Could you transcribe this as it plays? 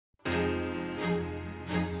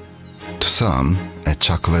some, a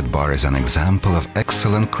chocolate bar is an example of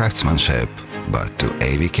excellent craftsmanship, but to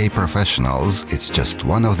ABK professionals, it's just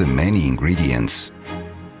one of the many ingredients.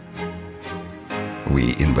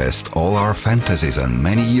 We invest all our fantasies and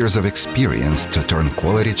many years of experience to turn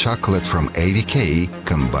quality chocolate from ABK,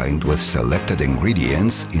 combined with selected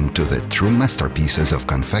ingredients, into the true masterpieces of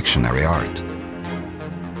confectionery art.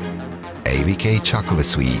 ABK Chocolate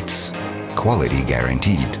Sweets. Quality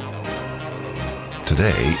guaranteed.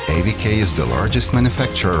 Today, ABK is the largest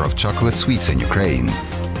manufacturer of chocolate sweets in Ukraine.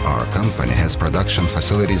 Our company has production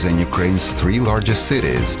facilities in Ukraine's 3 largest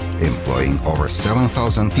cities, employing over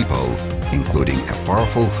 7,000 people, including a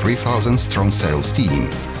powerful 3,000-strong sales team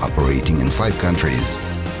operating in 5 countries.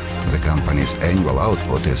 The company's annual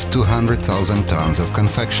output is 200,000 tons of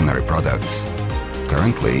confectionery products.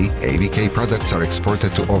 Currently, ABK products are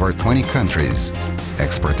exported to over 20 countries.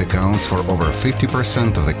 Export accounts for over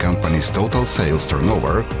 50% of the company's total sales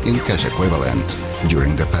turnover in cash equivalent.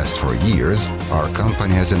 During the past 4 years, our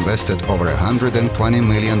company has invested over $120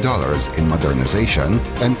 million in modernization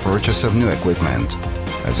and purchase of new equipment.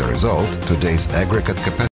 As a result, today's aggregate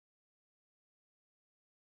capacity